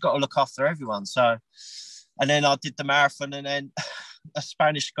same age, she's got to look after everyone. So, and then I did the marathon, and then a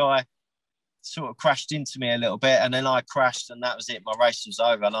Spanish guy sort of crashed into me a little bit, and then I crashed, and that was it. My race was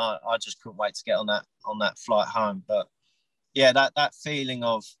over, and I just couldn't wait to get on that flight home. But yeah, that feeling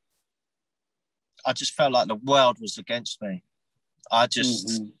of, I just felt like the world was against me. I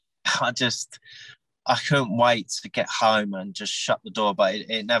couldn't wait to get home and just shut the door. But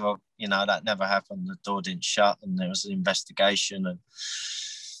it never, you know, that never happened. The door didn't shut, and there was an investigation, and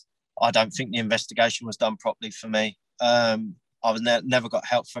I don't think the investigation was done properly for me. I was never got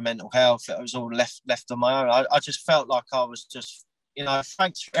help for mental health. It was all left on my own. I just felt like I was just, you know,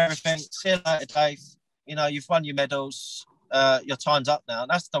 thanks for everything. See you later, Dave. You know, you've won your medals. Your time's up now. And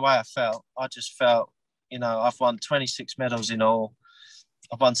that's the way I felt. I just felt, you know, I've won 26 medals in all.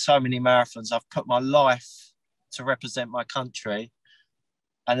 I've won so many marathons. I've put my life to represent my country.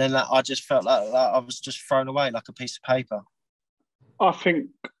 And then I just felt like I was just thrown away like a piece of paper. I think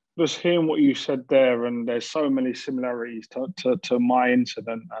just hearing what you said there, and there's so many similarities to my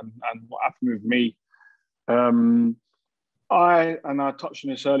incident and what happened with me. I touched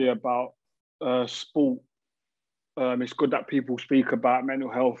on this earlier about sport. It's good that people speak about mental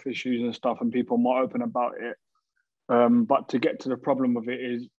health issues and stuff, and people are more open about it. But to get to the problem of it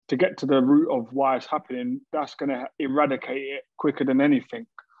is to get to the root of why it's happening. That's going to eradicate it quicker than anything.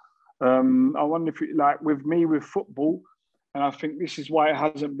 I wonder if, like with me with football, and I think this is why it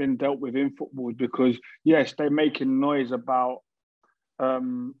hasn't been dealt with in football, because yes, they're making noise about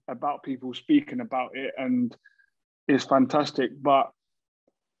people speaking about it, and it's fantastic, but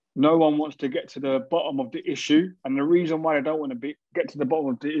no one wants to get to the bottom of the issue. And the reason why they don't want to get to the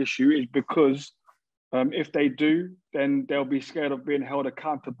bottom of the issue is because if they do, then they'll be scared of being held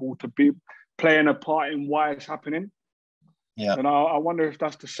accountable to be playing a part in why it's happening. Yeah. And I wonder if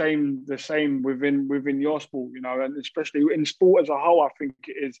that's the same within your sport, you know, and especially in sport as a whole. I think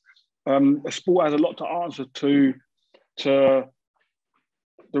it is. A sport has a lot to answer to the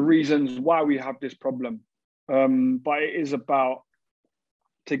reasons why we have this problem. But it is about,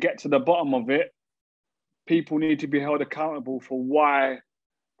 to get to the bottom of it, people need to be held accountable for why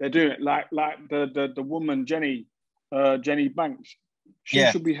they're doing it. Like the woman Jenny Banks, she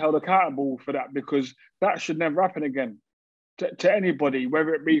should be held accountable for that, because that should never happen again to anybody,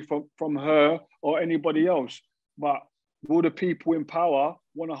 whether it be from her or anybody else. But will the people in power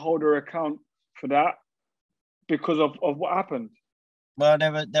want to hold her account for that because of what happened? Well,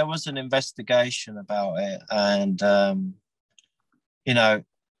 there was an investigation about it, and you know,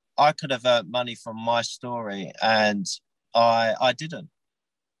 I could have earned money from my story, and I didn't.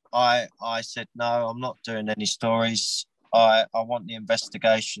 I said, no, I'm not doing any stories. I want the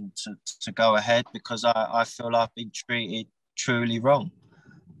investigation to go ahead, because I feel I've been treated truly wrong.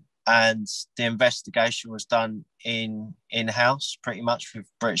 And the investigation was done in-house, pretty much, with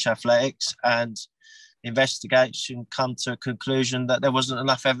British Athletics, and the investigation come to a conclusion that there wasn't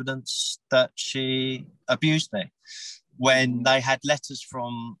enough evidence that she abused me. When they had letters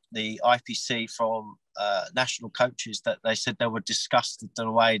from the IPC, from national coaches, that they said they were disgusted at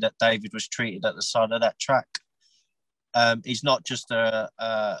the way that David was treated at the side of that track. He's not just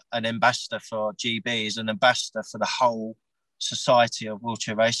an ambassador for GB, he's an ambassador for the whole society of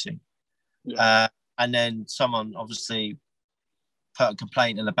wheelchair racing. Yeah. And then someone obviously put a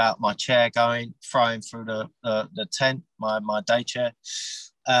complaint in about my chair throwing through the tent, my day chair.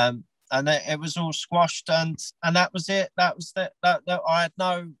 And it was all squashed, and that was it. That was that I had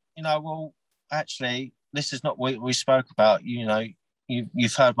no, well, actually, this is not what we spoke about.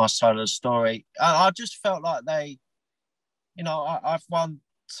 You've heard my side of the story. I just felt like I've won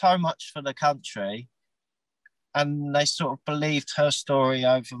so much for the country, and they sort of believed her story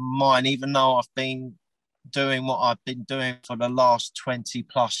over mine, even though I've been doing what I've been doing for the last 20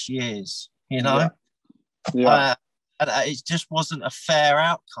 plus years, Yeah. And it just wasn't a fair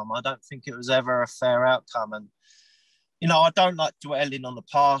outcome. I don't think it was ever a fair outcome. And, I don't like dwelling on the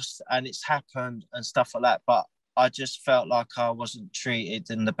past, and it's happened and stuff like that, but I just felt like I wasn't treated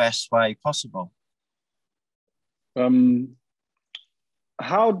in the best way possible. How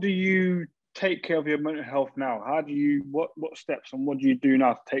do you take care of your mental health now? What steps and what do you do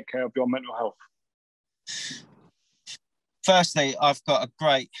now to take care of your mental health? Firstly, I've got a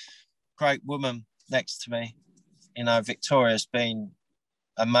great woman next to me. Victoria's been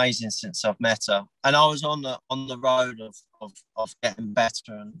amazing since I've met her, and I was on the road of getting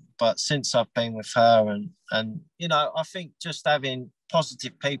better, but since I've been with her, and I think just having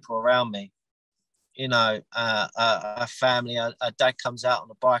positive people around me, a family, a dad comes out on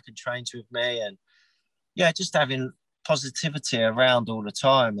a bike and trains with me, and just having positivity around all the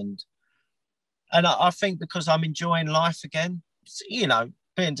time, and I think because I'm enjoying life again,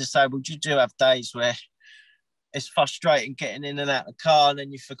 being disabled, you do have days where it's frustrating getting in and out of the car, and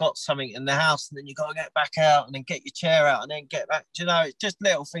then you forgot something in the house, and then you got to get back out and then get your chair out and then get back. It's just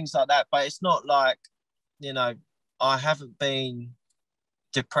little things like that. But it's not like, I haven't been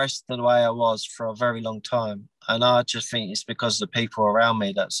depressed the way I was for a very long time. And I just think it's because the people around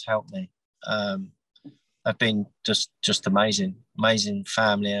me that's helped me. Have been just amazing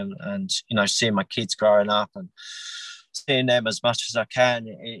family, and seeing my kids growing up and seeing them as much as I can,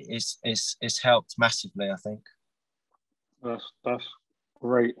 it's helped massively, I think. That's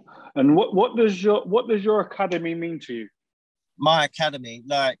great. And what does your academy mean to you? My academy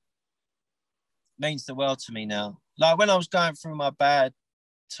means the world to me now. Like when I was going through my bad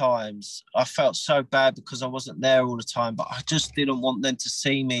times, I felt so bad because I wasn't there all the time, but I just didn't want them to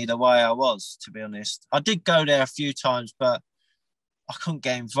see me the way I was, to be honest. I did go there a few times, but I couldn't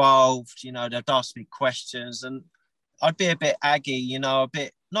get involved. They'd ask me questions and I'd be a bit aggy, a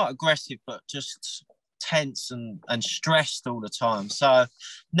bit not aggressive, but just tense and stressed all the time. So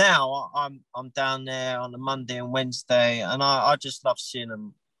now I'm down there on a Monday and Wednesday, and I just love seeing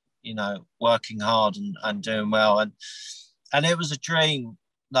them, working hard and doing well. And it was a dream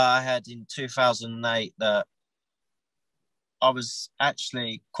that I had in 2008 that I was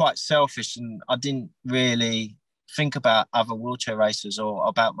actually quite selfish, and I didn't really think about other wheelchair racers or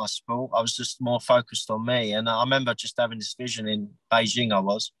about my sport. I was just more focused on me. And I remember just having this vision in Beijing.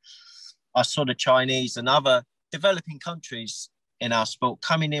 I saw the Chinese and other developing countries in our sport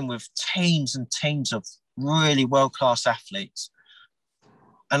coming in with teams and teams of really world-class athletes.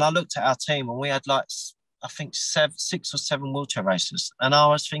 And I looked at our team and we had I think 6 or 7 wheelchair racers. And I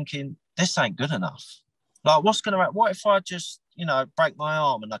was thinking, this ain't good enough. What if I just, break my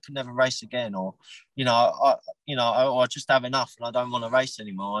arm and I can never race again? Or, I just have enough and I don't want to race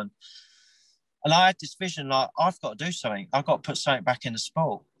anymore. And I had this vision, I've got to do something. I've got to put something back in the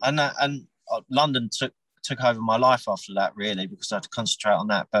sport. And London took over my life after that, really, because I had to concentrate on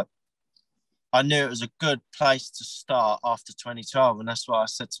that. But I knew it was a good place to start after 2012. And that's why I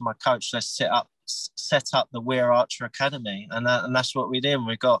said to my coach, let's set up the Weir Archer Academy. And that's what we did. And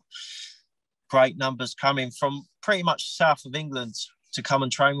we got great numbers coming from pretty much south of England to come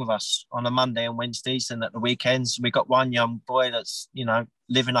and train with us on a Monday and Wednesdays, and at the weekends. We got one young boy that's,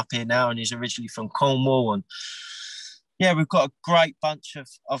 living up here now, and he's originally from Cornwall. And we've got a great bunch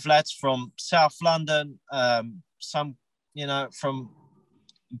of lads from South London, some, from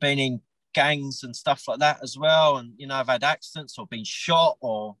being in gangs and stuff like that as well. And, I've had accidents or been shot,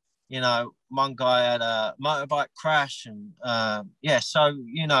 or, one guy had a motorbike crash. And so,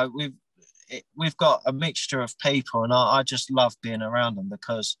 we've got a mixture of people, and I just love being around them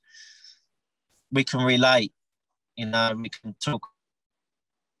because we can relate, we can talk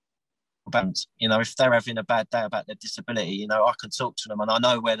about, if they're having a bad day about their disability, I can talk to them and I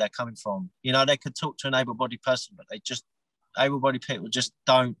know where they're coming from. They could talk to an able-bodied person, but able-bodied people just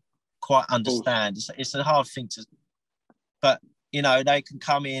don't quite understand. It's a hard thing to, but they can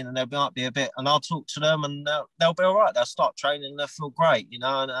come in and they might be a bit, and I'll talk to them and they'll be all right. They'll start training and they'll feel great,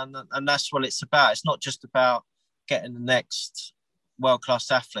 and that's what it's about. It's not just about getting the next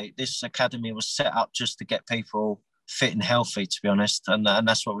world-class athlete. This academy was set up just to get people fit and healthy, to be honest. And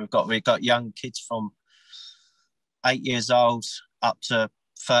that's what we've got. We've got young kids from 8 years old up to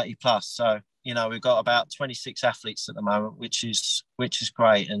 30 plus. So, you know, we've got about 26 athletes at the moment, which is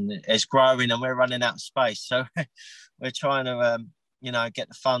great, and it's growing, and we're running out of space. So we're trying to, you know, get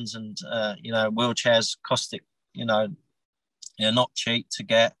the funds, and, you know, wheelchairs cost it, you know, not cheap to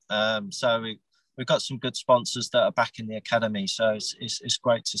get. So we've got some good sponsors that are backing the academy. So it's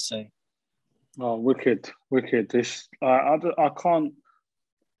great to see. Oh, wicked. This I can't.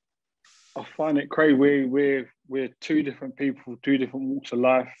 I find it crazy. We're two different people, two different walks of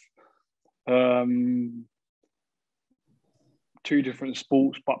life, two different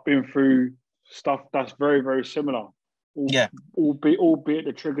sports, but been through stuff that's very, very similar. Albeit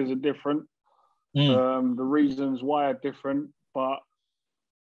the triggers are different. The reasons why are different, but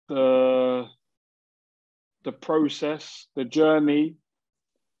the process, the journey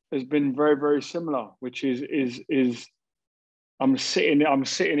has been very, very similar, which is I'm sitting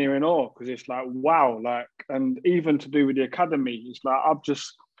here in awe, because it's like, wow, like, and even to do with the academy, it's like I've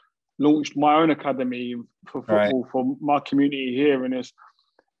just launched my own academy for football for my community here, and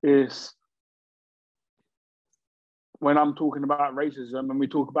it's when I'm talking about racism and we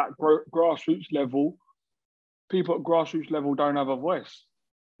talk about grassroots level, people at grassroots level don't have a voice.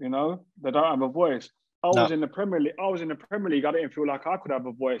 You know, they don't have a voice. I was in the Premier League. I didn't feel like I could have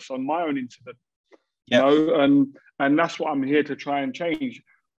a voice on my own incident. You know, and that's what I'm here to try and change.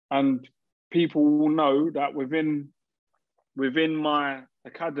 And people will know that within my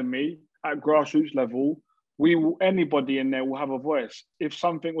academy at grassroots level, anybody in there will have a voice. If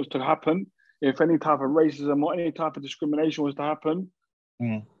something was to happen, if any type of racism or any type of discrimination was to happen,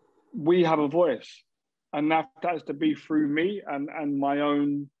 we have a voice. And that has to be through me and my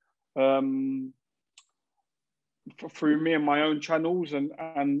own, through me and my own channels and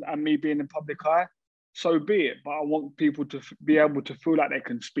me being in public eye. So be it. But I want people to be able to feel like they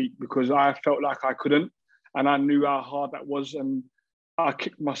can speak, because I felt like I couldn't, and I knew how hard that was. And I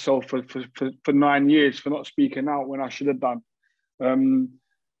kicked myself for 9 years for not speaking out when I should have done. And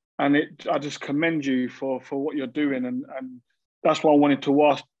I just commend you for what you're doing. And that's why I wanted to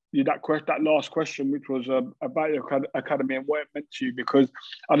ask you that last question, which was about your academy and what it meant to you, because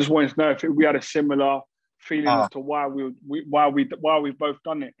I just wanted to know if we had a similar feeling as to why we've both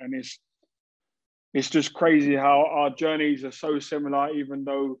done it. And it's just crazy how our journeys are so similar, even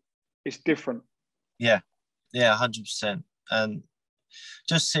though it's different. Yeah, 100%. And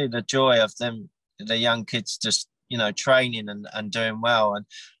just see the joy of them, the young kids, just, you know, training and doing well. And,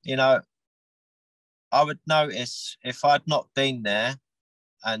 you know, I would notice if I'd not been there,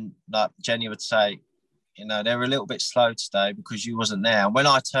 and like Jenny would say, you know, they're a little bit slow today because you wasn't there. And when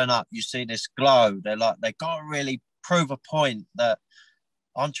I turn up, you see this glow. They're like, they got to really prove a point that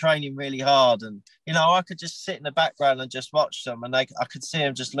I'm training really hard. And, you know, I could just sit in the background and just watch them, and I could see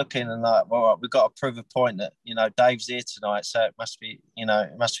them just looking and like, well, we've got to prove a point that, you know, Dave's here tonight, so it must be, you know,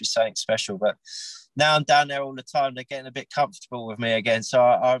 it must be something special. But now I'm down there all the time, they're getting a bit comfortable with me again. So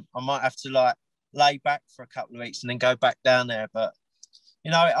I might have to like lay back for a couple of weeks and then go back down there. But,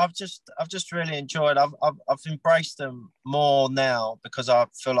 you know, I've just really enjoyed. I've embraced them more now, because I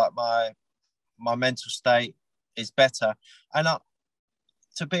feel like my mental state is better. And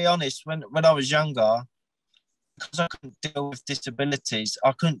to be honest, when I was younger, because I couldn't deal with disabilities,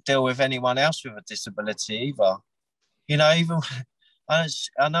 I couldn't deal with anyone else with a disability either. You know, even I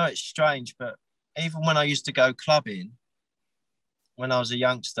know it's strange, but even when I used to go clubbing when I was a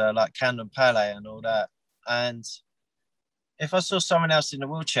youngster, like Camden Palais and all that, and if I saw someone else in a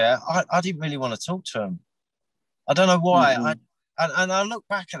wheelchair, I didn't really want to talk to them. I don't know why. And I look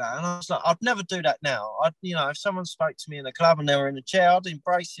back at that and I was like, I'd never do that now. You know, if someone spoke to me in a club and they were in a chair, I'd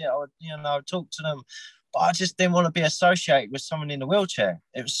embrace it. I'd talk to them, but I just didn't want to be associated with someone in a wheelchair.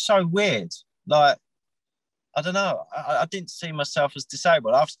 It was so weird. Like, I don't know. I didn't see myself as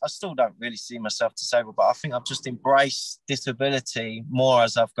disabled. I still don't really see myself disabled, but I think I've just embraced disability more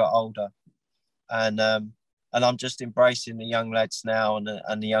as I've got older. And I'm just embracing the young lads now and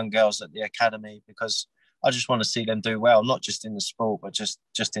the young girls at the academy, because I just want to see them do well, not just in the sport, but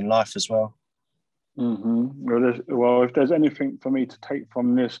just in life as well. Well, if there's anything for me to take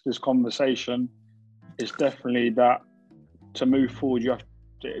from this conversation, it's definitely that to move forward, you have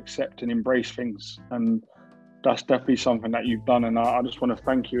to accept and embrace things. And that's definitely something that you've done. And I just want to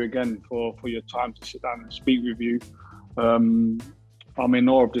thank you again for your time to sit down and speak with you. I'm in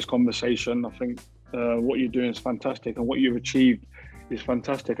awe of this conversation. I think what you're doing is fantastic, and what you've achieved is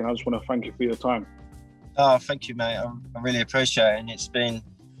fantastic. And I just want to thank you for your time. Oh, thank you, mate. I really appreciate it. And it's been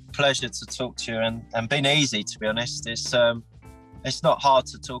a pleasure to talk to you, and been easy, to be honest. It's not hard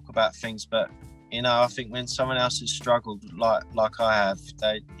to talk about things, but, you know, I think when someone else has struggled like I have,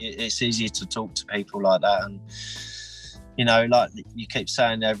 it's easier to talk to people like that. And you know, like you keep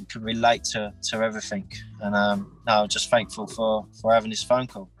saying, they can relate to everything. And no, I'm just thankful for having this phone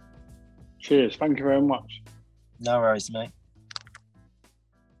call. Cheers. Thank you very much. No worries, mate.